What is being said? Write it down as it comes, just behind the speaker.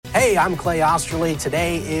Hey, I'm Clay Osterly.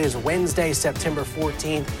 Today is Wednesday, September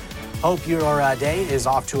 14th. Hope your day is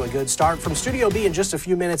off to a good start. From Studio B in just a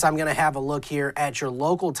few minutes, I'm going to have a look here at your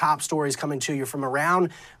local top stories coming to you from around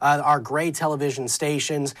our Gray television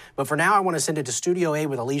stations. But for now, I want to send it to Studio A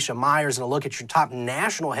with Alicia Myers and a look at your top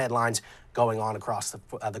national headlines going on across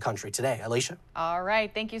the country today. Alicia? All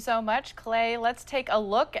right. Thank you so much, Clay. Let's take a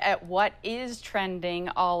look at what is trending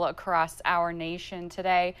all across our nation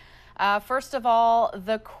today. First of all,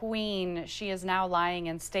 the Queen. She is now lying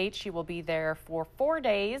in state. She will be there for 4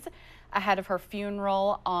 days ahead of her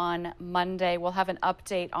funeral on Monday. We'll have an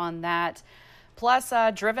update on that. Plus,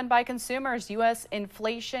 driven by consumers, U.S.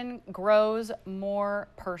 inflation grows more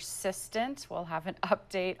persistent. We'll have an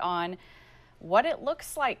update on what it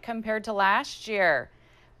looks like compared to last year.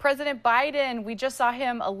 President Biden, we just saw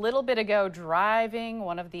him a little bit ago driving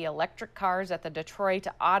one of the electric cars at the Detroit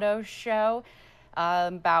Auto Show.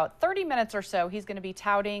 About 30 minutes or so, he's going to be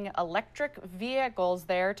touting electric vehicles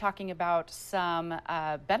there, talking about some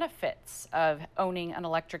benefits of owning an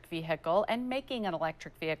electric vehicle and making an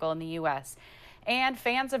electric vehicle in the U.S. And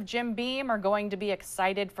fans of Jim Beam are going to be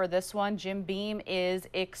excited for this one. Jim Beam is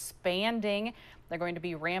expanding. They're going to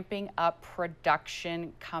be ramping up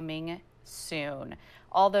production coming soon.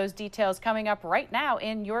 All those details coming up right now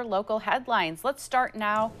in your local headlines. Let's start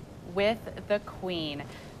now with the Queen.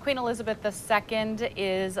 Queen Elizabeth II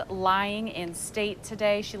is lying in state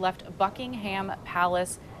today. She left Buckingham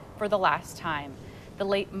Palace for the last time. The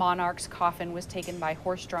late monarch's coffin was taken by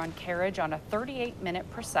horse-drawn carriage on a 38-minute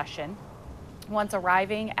procession. Once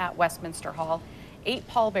arriving at Westminster Hall, 8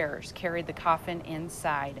 pallbearers carried the coffin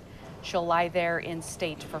inside. She'll lie there in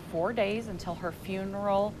state for 4 days until her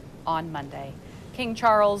funeral on Monday. King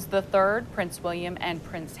Charles III, Prince William, and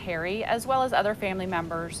Prince Harry, as well as other family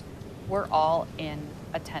members, were all in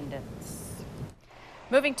attendance.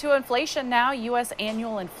 Moving to inflation now, U.S.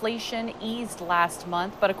 annual inflation eased last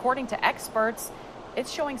month, but according to experts,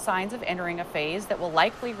 it's showing signs of entering a phase that will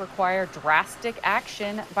likely require drastic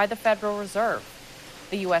action by the Federal Reserve.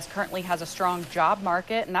 The U.S. currently has a strong job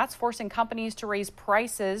market, and that's forcing companies to raise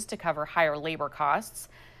prices to cover higher labor costs.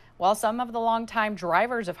 While some of the longtime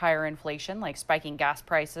drivers of higher inflation, like spiking gas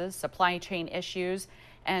prices, supply chain issues,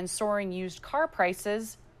 and soaring used car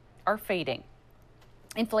prices, are fading.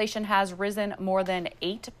 Inflation has risen more than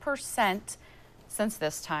 8% since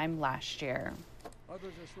this time last year.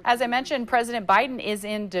 As I mentioned, President Biden is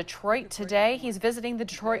in Detroit today. He's visiting the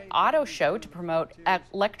Detroit Auto Show to promote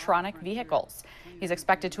electronic vehicles. He's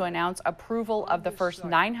expected to announce approval of the first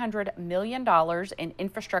 $900 million in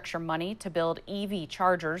infrastructure money to build EV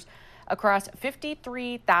chargers across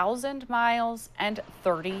 53,000 miles and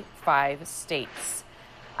 35 states.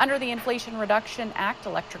 Under the Inflation Reduction Act,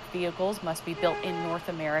 electric vehicles must be built in North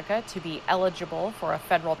America to be eligible for a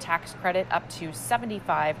federal tax credit up to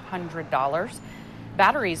 $7,500.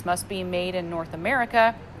 Batteries must be made in North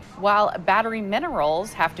America, while battery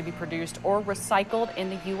minerals have to be produced or recycled in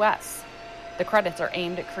the U.S. The credits are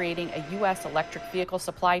aimed at creating a U.S. electric vehicle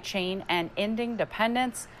supply chain and ending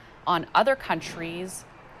dependence on other countries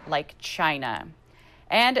like China.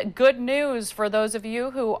 And good news for those of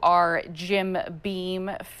you who are Jim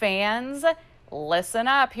Beam fans. Listen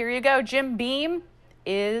up. Here you go. Jim Beam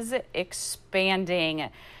is expanding.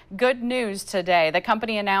 Good news today. The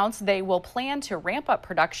company announced they will plan to ramp up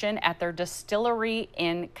production at their distillery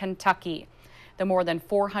in Kentucky. The more than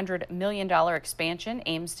 $400 million expansion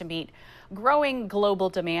aims to meet growing global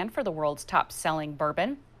demand for the world's top-selling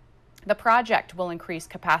bourbon. The project will increase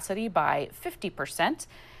capacity by 50%.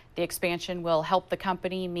 The expansion will help the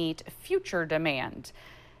company meet future demand.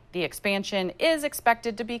 The expansion is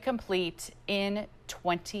expected to be complete in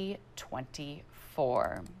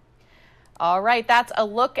 2024. All right, that's a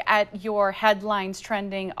look at your headlines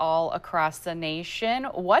trending all across the nation.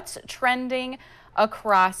 What's trending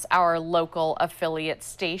across our local affiliate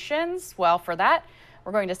stations? Well, for that,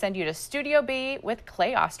 we're going to send you to Studio B with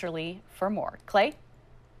Clay Osterly for more. Clay?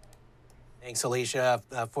 Thanks, Alicia,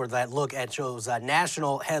 for that look at those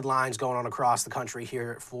national headlines going on across the country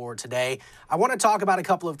here for today. I want to talk about a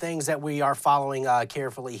couple of things that we are following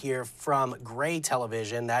carefully here from Gray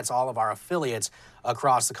Television. That's all of our affiliates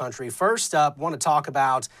across the country. First up, I want to talk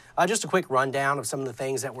about just a quick rundown of some of the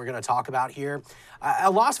things that we're going to talk about here. A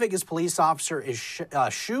Las Vegas police officer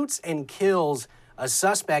shoots and kills a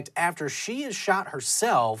suspect after she is shot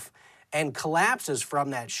herself and collapses from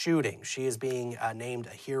that shooting. She is being named a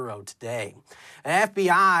hero today. An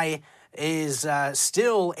FBI is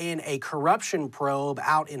still in a corruption probe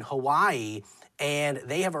out in Hawaii, and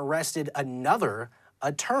they have arrested another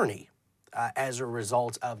attorney. as a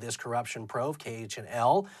result of this corruption probe.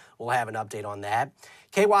 KHNL will have an update on that.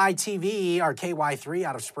 KYTV, or KY3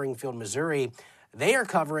 out of Springfield, Missouri, they are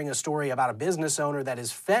covering a story about a business owner that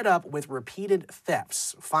is fed up with repeated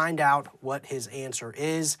thefts. Find out what his answer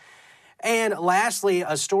is. And lastly,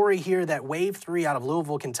 a story here that Wave 3 out of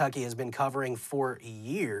Louisville, Kentucky has been covering for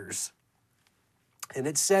years. And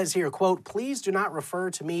it says here, quote, "Please do not refer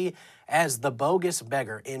to me as the bogus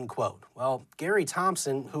beggar," end quote. Well, Gary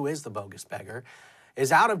Thompson, who is the bogus beggar,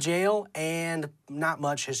 is out of jail and not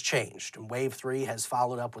much has changed. Wave 3 has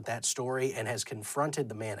followed up with that story and has confronted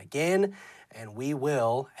the man again, and we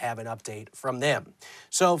will have an update from them.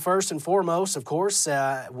 So first and foremost, of course,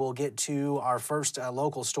 we'll get to our first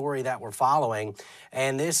local story that we're following.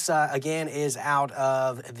 And this, again, is out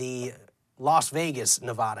of the Las Vegas,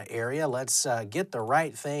 Nevada area. Let's get the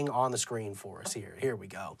right thing on the screen for us here. Here we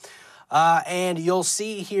go. And you'll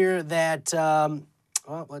see here that,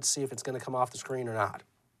 well, let's see if it's going to come off the screen or not.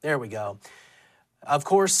 There we go. Of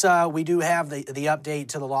course, we do have the update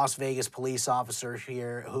to the Las Vegas police officer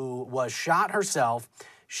here who was shot herself.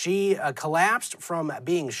 She collapsed from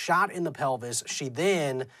being shot in the pelvis. She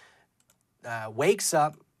then wakes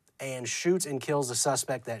up and shoots and kills the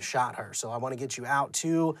suspect that shot her. So I want to get you out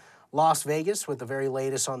to Las Vegas with the very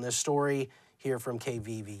latest on this story here from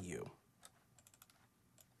KVVU.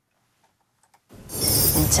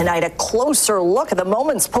 Tonight, a closer look at the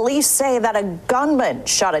moments police say that a gunman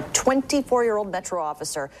shot a 24-year-old Metro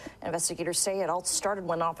officer. Investigators say it all started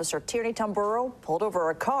when Officer Tierney Tamburo pulled over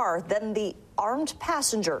a car. Then the armed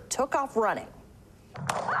passenger took off running.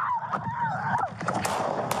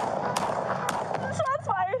 Shots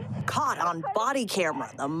fired. Caught on body camera,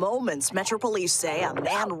 the moments Metro Police say a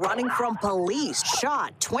man running from police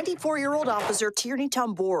shot 24-year-old Officer Tierney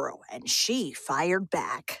Tamburo, and she fired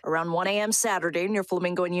back. Around 1 a.m. Saturday near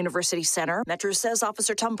Flamingo and University Center, Metro says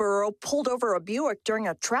Officer Tamburo pulled over a Buick during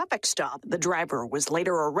a traffic stop. The driver was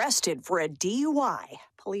later arrested for a DUI.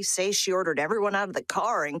 Police say she ordered everyone out of the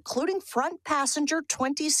car, including front passenger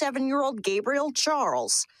 27-year-old Gabriel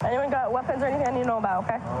Charles. Anyone got weapons or anything you know about,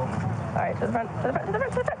 okay? All right, to the front, to the front, to the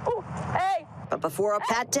front, to the front. Ooh, hey! But before a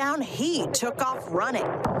pat-down, he took off running.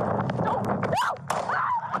 No! No!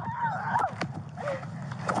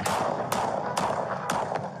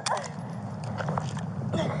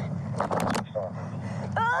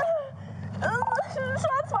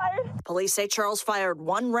 Shots fired. Police say Charles fired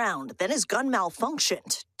one round, then his gun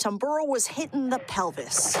malfunctioned. Tamburo was hit in the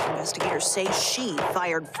pelvis. Investigators say she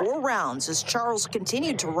fired 4 rounds as Charles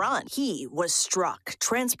continued to run. He was struck,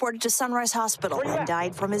 transported to Sunrise Hospital, and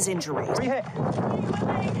died from his injuries. Where you hit?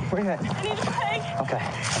 Where you hit? I need a leg. Okay,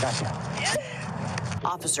 I got you.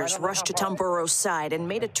 Officers rushed to Tamburo's side and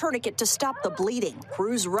made a tourniquet to stop the bleeding.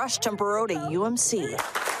 Crews rushed Tamburo to UMC.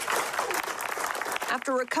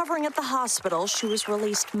 After recovering at the hospital, she was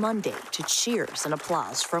released Monday to cheers and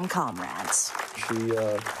applause from comrades. She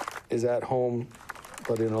is at home,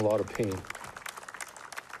 but in a lot of pain.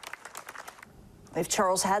 If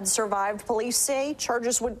Charles had survived, police say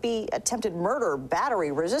charges would be attempted murder,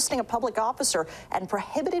 battery, resisting a public officer, and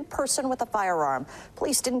prohibited person with a firearm.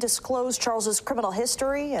 Police didn't disclose Charles's criminal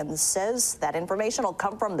history and says that information will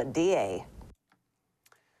come from the DA.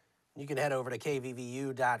 You can head over to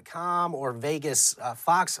kvvu.com or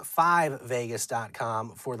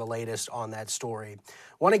Fox5Vegas.com for the latest on that story.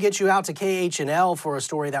 Want to get you out to KHNL for a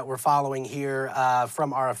story that we're following here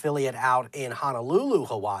from our affiliate out in Honolulu,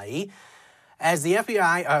 Hawaii, as the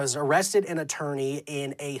FBI has arrested an attorney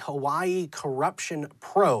in a Hawaii corruption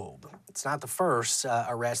probe. It's not the first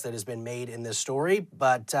arrest that has been made in this story,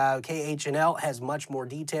 but KHNL has much more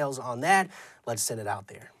details on that. Let's send it out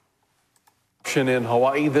there. In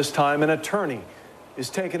Hawaii, this time an attorney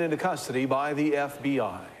is taken into custody by the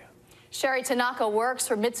FBI. Sherry Tanaka works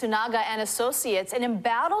for Mitsunaga and Associates, an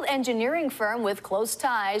embattled engineering firm with close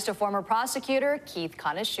ties to former prosecutor Keith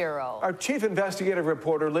Kaneshiro. Our chief investigative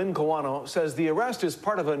reporter Lynn Kawano says the arrest is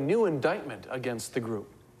part of a new indictment against the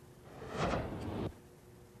group.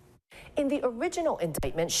 In the original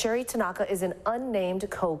indictment, Sherry Tanaka is an unnamed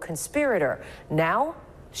co-conspirator. Now,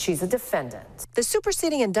 she's a defendant. The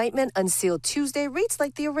superseding indictment, unsealed Tuesday, reads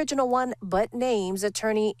like the original one, but names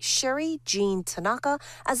attorney Sherry Jean Tanaka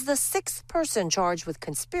as the 6th person charged with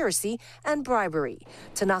conspiracy and bribery.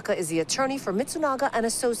 Tanaka is the attorney for Mitsunaga and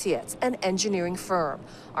Associates, an engineering firm.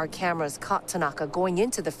 Our cameras caught Tanaka going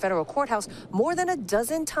into the federal courthouse more than a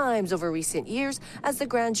dozen times over recent years as the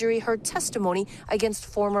grand jury heard testimony against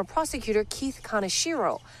former prosecutor Keith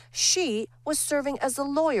Kaneshiro. She was serving as a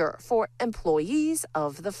lawyer for employees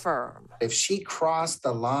of the firm. If she crossed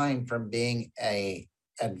the line from being an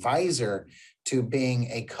advisor to being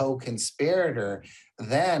a co-conspirator,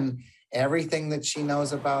 then everything that she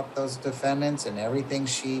knows about those defendants and everything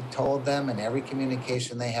she told them and every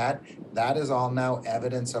communication they had, that is all now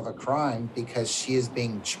evidence of a crime because she is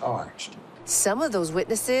being charged. Some of those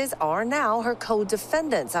witnesses are now her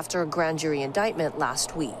co-defendants after a grand jury indictment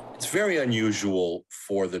last week. It's very unusual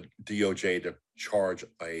for the DOJ to charge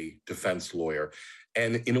a defense lawyer.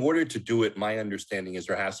 And in order to do it, my understanding is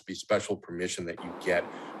there has to be special permission that you get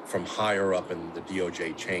from higher up in the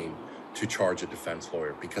DOJ chain to charge a defense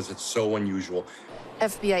lawyer because it's so unusual.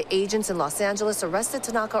 FBI agents in Los Angeles arrested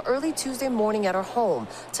Tanaka early Tuesday morning at her home.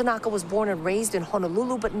 Tanaka was born and raised in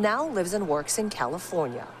Honolulu, but now lives and works in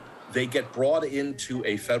California. They get brought into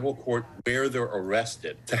a federal court where they're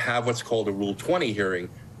arrested to have what's called a Rule 20 hearing,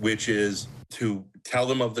 which is to tell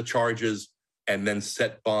them of the charges and then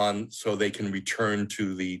set bond so they can return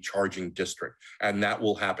to the charging district. And that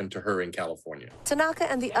will happen to her in California. Tanaka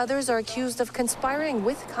and the others are accused of conspiring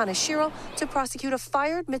with Kaneshiro to prosecute a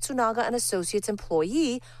fired Mitsunaga and Associates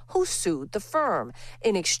employee who sued the firm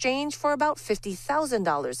in exchange for about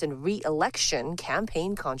 $50,000 in re-election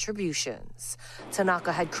campaign contributions.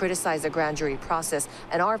 Tanaka had criticized the grand jury process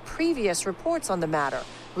and our previous reports on the matter,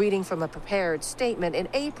 reading from a prepared statement in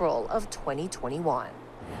April of 2021.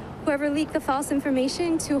 Whoever leaked the false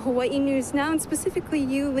information to Hawaii News Now, and specifically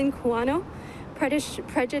you, Lynn Kawano,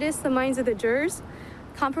 prejudiced the minds of the jurors,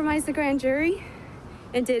 compromised the grand jury,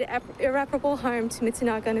 and did irreparable harm to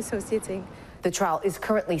Mitsunaga and Associates, Inc. The trial is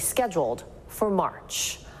currently scheduled for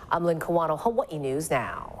March. I'm Lynn Kawano, Hawaii News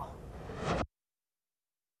Now.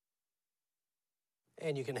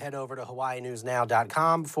 And you can head over to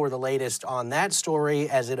hawaiinewsnow.com for the latest on that story,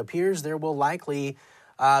 as it appears there will likely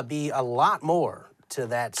be a lot more to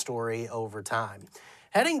that story over time.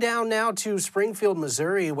 Heading down now to Springfield,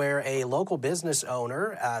 Missouri, where a local business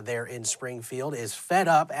owner there in Springfield is fed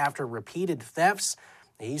up after repeated thefts.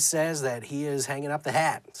 He says that he is hanging up the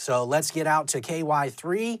hat. So let's get out to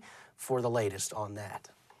KY3 for the latest on that.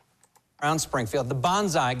 Around Springfield, the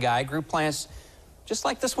Bonsai Guy grew plants just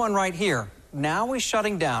like this one right here. Now he's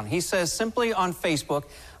shutting down. He says simply on Facebook,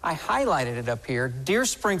 I highlighted it up here, Dear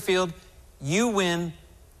Springfield, you win,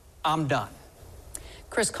 I'm done.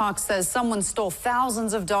 Chris Cox says someone stole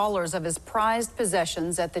thousands of dollars of his prized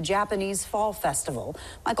possessions at the Japanese Fall Festival.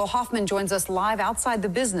 Michael Hoffman joins us live outside the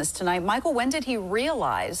business tonight. Michael, when did he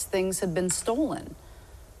realize things had been stolen?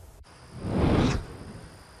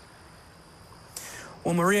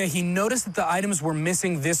 Well, Maria, he noticed that the items were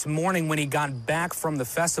missing this morning when he got back from the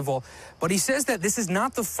festival. But he says that this is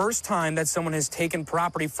not the first time that someone has taken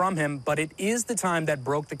property from him, but it is the time that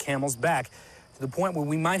broke the camel's back, to the point where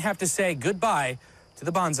we might have to say goodbye to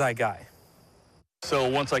the Bonsai Guy. So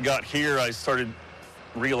once I got here, I started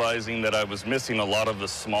realizing that I was missing a lot of the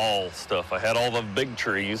small stuff. I had all the big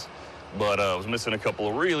trees, but I was missing a couple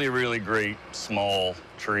of really, really great small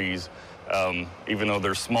trees. Even though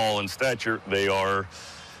they're small in stature, they are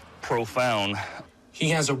profound. He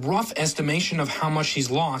has a rough estimation of how much he's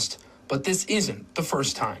lost, but this isn't the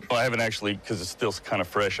first time. Well, I haven't actually, because it's still kind of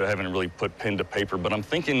fresh, I haven't really put pen to paper, but I'm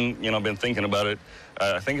thinking, I've been thinking about it.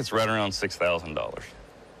 I think it's right around $6,000.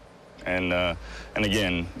 And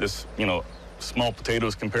again, this, small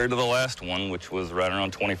potatoes compared to the last one, which was right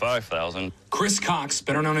around $25,000. Chris Cox,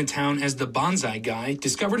 better known in town as the Bonsai Guy,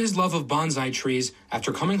 discovered his love of bonsai trees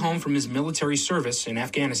after coming home from his military service in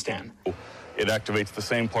Afghanistan. It activates the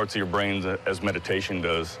same parts of your brain as meditation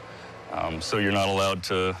does. So you're not allowed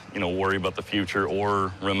to, worry about the future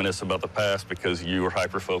or reminisce about the past because you are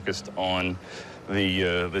hyper-focused on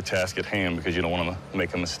the task at hand because you don't want to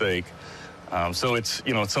make a mistake. So it's,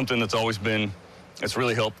 it's something that's always been, it's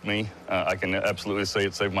really helped me. I can absolutely say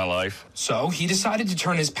it saved my life. So he decided to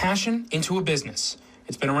turn his passion into a business.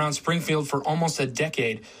 It's been around Springfield for almost a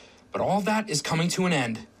decade, but all that is coming to an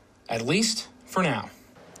end, at least for now.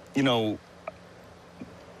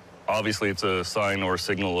 Obviously it's a sign or a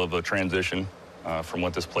signal of a transition from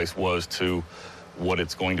what this place was to what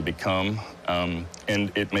it's going to become.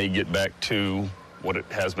 And it may get back to what it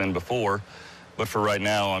has been before, but for right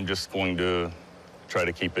now, I'm just going to try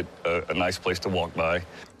to keep it a nice place to walk by.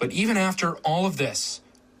 But even after all of this,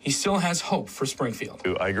 he still has hope for Springfield.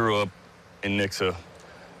 I grew up in Nixa.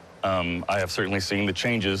 I have certainly seen the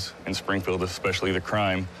changes in Springfield, especially the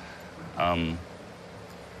crime. I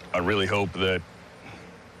really hope that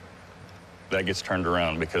gets turned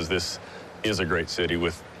around because this is a great city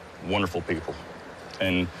with wonderful people.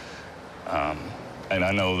 And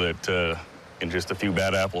I know that just a few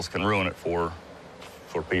bad apples can ruin it for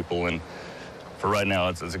people. And for right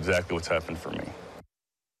now, that's exactly what's happened for me.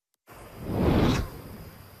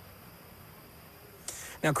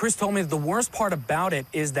 Now, Chris told me that the worst part about it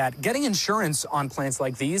is that getting insurance on plants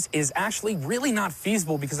like these is actually really not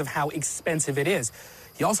feasible because of how expensive it is.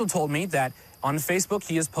 He also told me that on Facebook,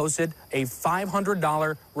 he has posted a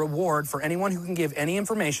 $500 reward for anyone who can give any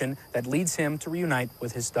information that leads him to reunite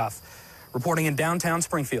with his stuff. Reporting in downtown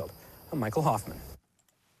Springfield, I'm Michael Hoffman.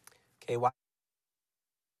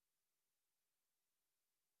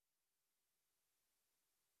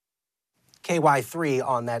 KY3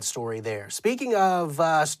 on that story there. Speaking of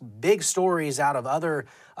big stories out of other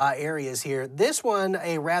areas here, this one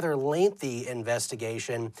a rather lengthy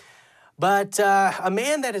investigation. But a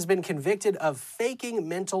man that has been convicted of faking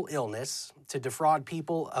mental illness to defraud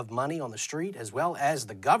people of money on the street as well as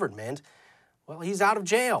the government, well, he's out of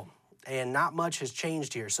jail. And not much has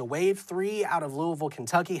changed here. So Wave 3 out of Louisville,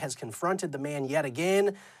 Kentucky has confronted the man yet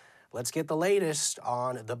again. Let's get the latest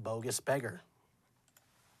on the bogus beggar.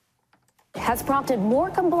 Has prompted more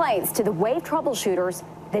complaints to the Wave troubleshooters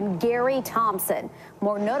than Gary Thompson,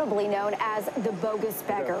 more notably known as the bogus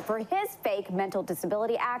beggar, for his fake mental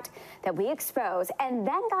disability act that we exposed and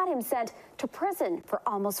then got him sent to prison for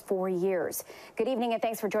almost 4 years. Good evening and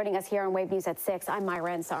thanks for joining us here on Wave News at 6. I'm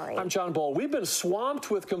Myra Ansari. I'm John Ball. We've been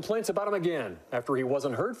swamped with complaints about him again after he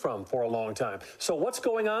wasn't heard from for a long time. So what's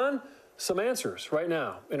going on? Some answers right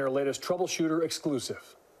now in our latest Troubleshooter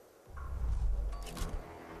exclusive.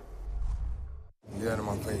 Get out of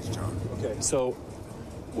my face, John. Okay, so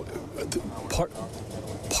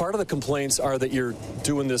part of the complaints are that you're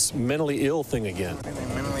doing this mentally ill thing again.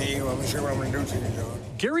 Mentally ill, I'm sure what I'm going to do to you, John.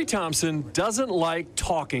 Gary Thompson doesn't like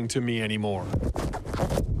talking to me anymore.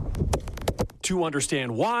 To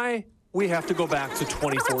understand why, we have to go back to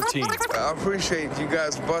 2014. I appreciate you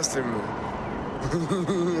guys busting me.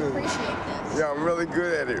 Appreciate this. Yeah, I'm really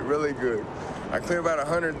good at it, really good. I clear about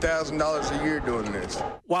 $100,000 a year doing this.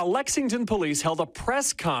 While Lexington police held a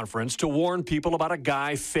press conference to warn people about a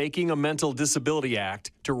guy faking a mental disability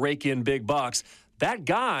act to rake in big bucks, that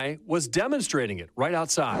guy was demonstrating it right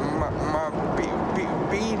outside. My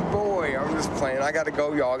bead boy, I'm just playing. I got to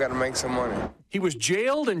go, y'all. I got to make some money. He was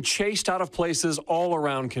jailed and chased out of places all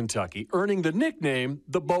around Kentucky, earning the nickname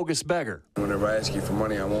the bogus beggar. Whenever I ask you for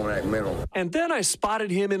money, I won't act mental. And then I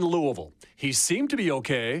spotted him in Louisville. He seemed to be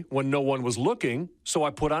okay when no one was looking, so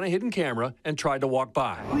I put on a hidden camera and tried to walk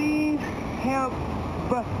by. Please help,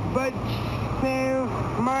 but spare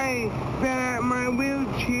my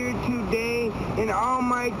wheelchair today and all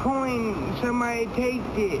my coins. Somebody takes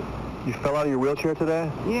it. You fell out of your wheelchair today?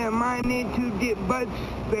 Yeah, mine need to get butt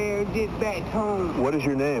spare, get back home. What is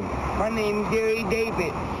your name? My name's Gary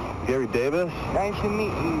Davis. Gary Davis? Nice to meet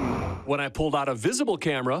you. When I pulled out a visible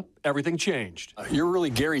camera, everything changed. You're really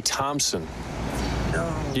Gary Thompson.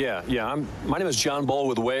 No. Yeah. My name is John Ball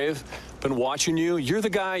with Wave. Been watching you. You're the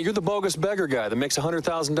guy, you're the bogus beggar guy that makes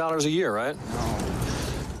 $100,000 a year, right? No.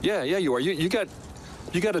 Yeah, you are. You got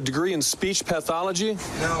a degree in speech pathology?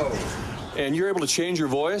 No. And you're able to change your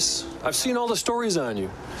voice? I've seen all the stories on you.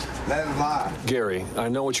 That's a lie. Gary, I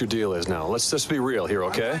know what your deal is now. Let's just be real here,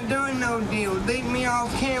 okay? I'm not doing no deal. Leave me off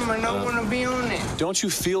camera. I don't want to be on it. Don't you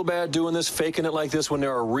feel bad doing this, faking it like this when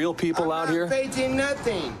there are real people out here? I'm not faking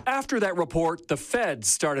nothing. After that report, the feds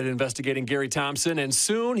started investigating Gary Thompson, and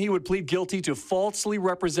soon he would plead guilty to falsely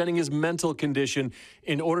representing his mental condition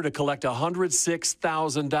in order to collect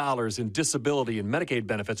 $106,000 in disability and Medicaid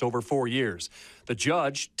benefits over 4 years. The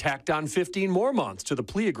judge tacked on 15 more months to the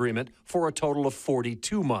plea agreement for a total of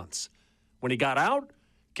 42 months. When he got out,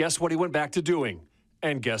 guess what he went back to doing?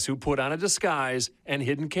 And guess who put on a disguise and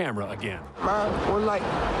hidden camera again? Mine was like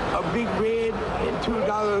a big red and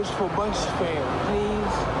 $2 for bus fare,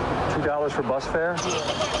 please. $2 for bus fare?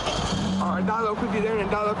 Yeah. $1.50 there and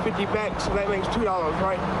 $1.50 back, so that makes $2,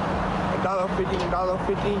 right? $1.50 and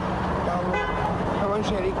 $1.50. How much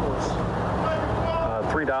that equals?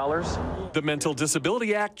 $3. The Mental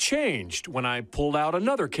Disability Act changed when I pulled out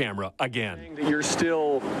another camera again. You're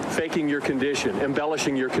still faking your condition,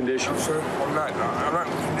 embellishing your condition. Sir, I'm not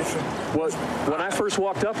in condition. When I first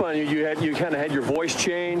walked up on you, you kind of had your voice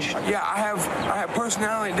change. Yeah, I have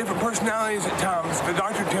personality, different personalities at times. The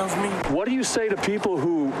doctor tells me. What do you say to people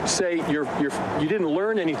who say you didn't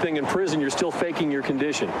learn anything in prison, you're still faking your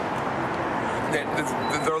condition?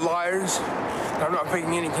 They're liars. I'm not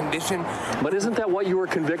faking any condition. But isn't that what you were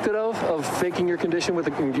convicted of faking your condition with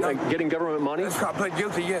getting government money? That's I pled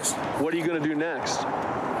guilty, yes. What are you going to do next?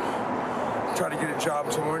 Try to get a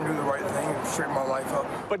job somewhere and do the right thing and straighten my life up.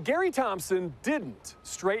 But Gary Thompson didn't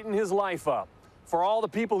straighten his life up. For all the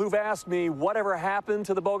people who've asked me whatever happened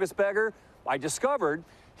to the bogus beggar, I discovered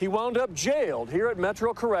he wound up jailed here at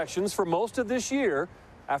Metro Corrections for most of this year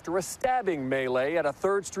after a stabbing melee at a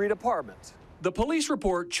 3rd Street apartment. The police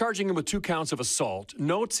report charging him with 2 counts of assault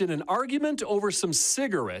notes in an argument over some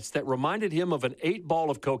cigarettes that reminded him of an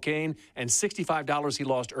 8-ball of cocaine and $65 he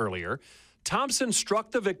lost earlier, Thompson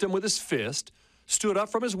struck the victim with his fist, stood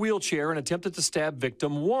up from his wheelchair, and attempted to stab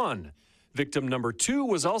victim 1. Victim number 2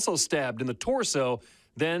 was also stabbed in the torso.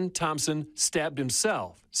 Then Thompson stabbed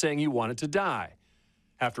himself, saying he wanted to die.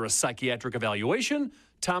 After a psychiatric evaluation,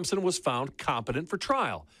 Thompson was found competent for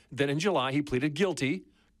trial. Then in July, he pleaded guilty,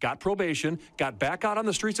 got probation, got back out on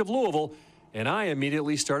the streets of Louisville, and I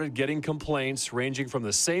immediately started getting complaints ranging from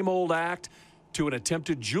the same old act to an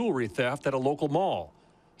attempted jewelry theft at a local mall.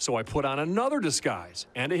 So I put on another disguise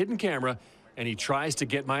and a hidden camera, and he tries to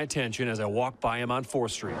get my attention as I walk by him on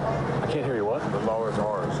 4th Street. I can't hear you. What? The law is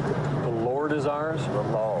ours. The Lord is ours? The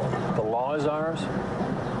law. The law is ours?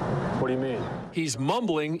 What do you mean? He's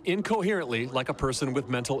mumbling incoherently like a person with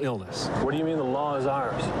mental illness. What do you mean the law is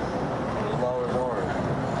ours? The law is ours.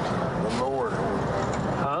 The Lord.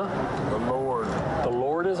 Huh? The Lord. The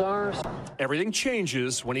Lord is ours? Everything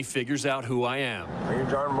changes when he figures out who I am. Are you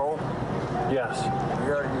John Bull? Yes. You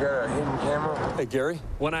got a hidden camera? Hey, Gary?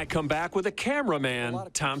 When I come back with a cameraman,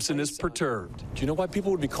 Thompson is perturbed. Do you know why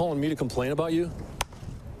people would be calling me to complain about you?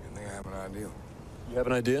 I think I have an idea. You have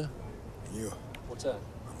an idea? Yeah. What's that?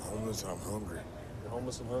 I'm homeless and I'm hungry. You're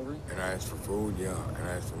homeless and hungry? Can I ask for food? Yeah. Can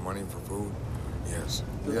I ask for money for food? Yes.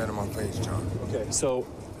 Do that in my face, John. Okay, so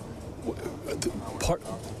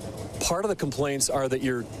part of the complaints are that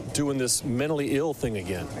you're doing this mentally ill thing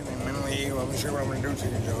again. Mentally ill? I'm sure what I'm going to do to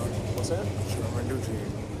you, John. What's that? I'm sure what I'm going to do to you,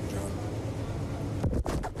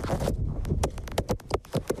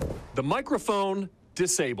 John. The microphone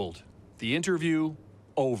disabled. The interview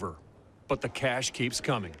over. But the cash keeps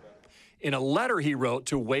coming. In a letter he wrote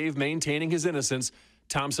to waive maintaining his innocence,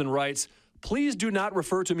 Thompson writes, "Please do not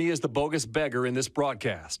refer to me as the bogus beggar in this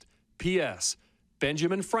broadcast. P.S.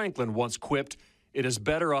 Benjamin Franklin once quipped, 'It is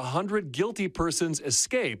better 100 guilty persons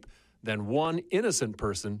escape than one innocent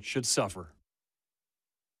person should suffer.'"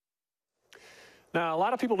 Now, a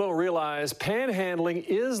lot of people don't realize panhandling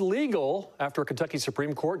is legal after a Kentucky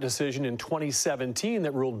Supreme Court decision in 2017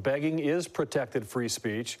 that ruled begging is protected free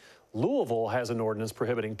speech. Louisville has an ordinance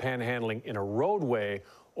prohibiting panhandling in a roadway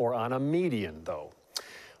or on a median, though.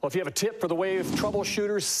 Well, if you have a tip for the wave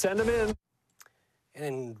troubleshooters, send them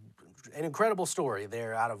in. An incredible story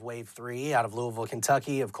there out of Wave 3, out of Louisville,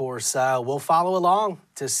 Kentucky. Of course, we'll follow along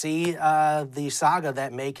to see the saga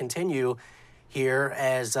that may continue here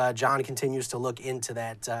as John continues to look into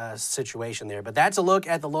that situation there. But that's a look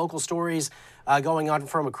at the local stories going on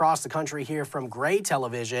from across the country here from Gray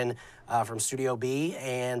Television, from Studio B.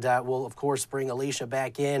 And we'll, of course, bring Alicia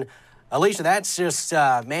back in. Alicia, that's just,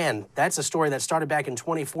 man, that's a story that started back in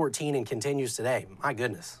 2014 and continues today. My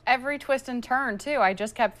goodness. Every twist and turn, too. I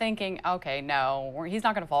just kept thinking, okay, no, he's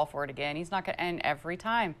not going to fall for it again. He's not going to, and every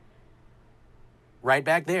time. Right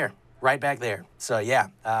back there. Right back there. So, yeah,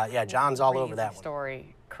 John's all over that one.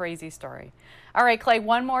 Crazy story. All right, Clay,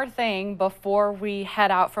 one more thing before we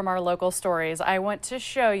head out from our local stories. I want to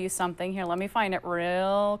show you something here. Let me find it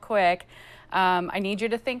real quick. I need you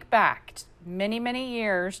to think back many, many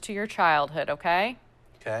years to your childhood, okay?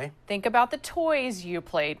 Okay. Think about the toys you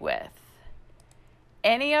played with.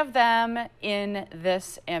 Any of them in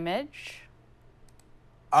this image?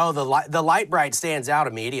 Oh, the light bright stands out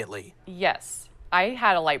immediately. Yes. I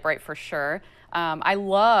had a light bright for sure. I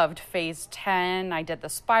loved Phase 10. I did the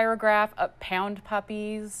Spirograph, Pound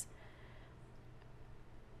Puppies.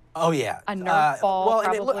 Oh, yeah. A Nerf ball,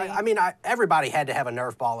 probably. Everybody had to have a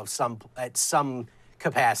Nerf ball at some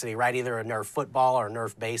capacity, right? Either a Nerf football or a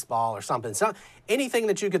Nerf baseball or something. So anything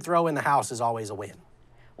that you could throw in the house is always a win.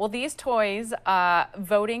 Well, these toys,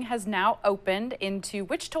 voting has now opened into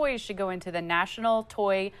which toys should go into the National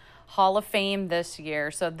Toy Hall of Fame this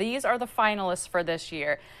year. So these are the finalists for this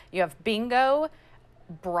year. You have Bingo,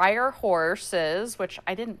 Breyer Horses, which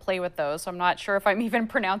I didn't play with those, so I'm not sure if I'm even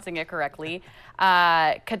pronouncing it correctly.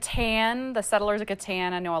 Catan, the Settlers of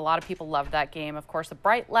Catan. I know a lot of people love that game. Of course, the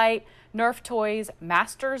Bright Light, Nerf Toys,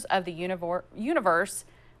 Masters of the Universe,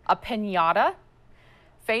 a Pinata,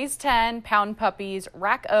 Phase 10, Pound Puppies,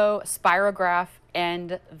 Rack-O, Spirograph,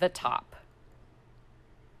 and The Top.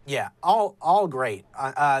 Yeah, all great.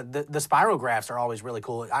 The Spirographs are always really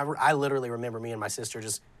cool. I literally remember me and my sister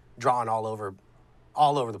just drawing all over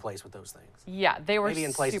the place with those things. Yeah, they were Maybe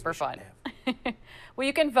in places super fun. Well,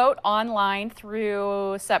 you can vote online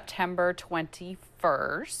through September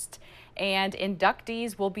 21st, and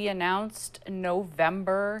inductees will be announced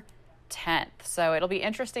November 10th. So it'll be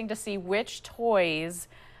interesting to see which toys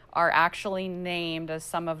are actually named as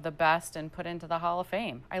some of the best and put into the Hall of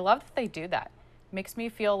Fame. I love that they do that. Makes me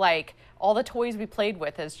feel like all the toys we played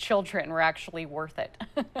with as children were actually worth it.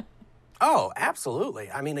 Oh,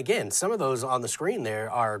 absolutely. I mean, again, some of those on the screen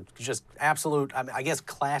there are just absolute, I guess,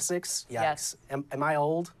 classics. Yikes. Yes. Am I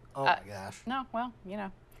old? Oh, my gosh. No, well,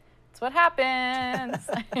 it's what happens.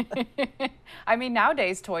 I mean,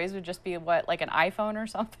 nowadays toys would just be what, like an iPhone or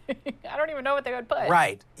something? I don't even know what they would put.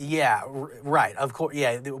 Right. Yeah. Right. Of course.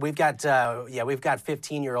 Yeah. We've got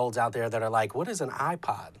 15-year-olds out there that are like, what is an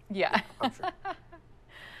iPod? Yeah.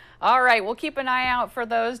 All right, we'll keep an eye out for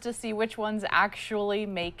those to see which ones actually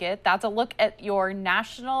make it. That's a look at your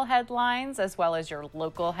national headlines as well as your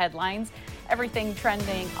local headlines. Everything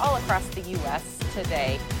trending all across the U.S.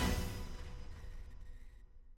 today.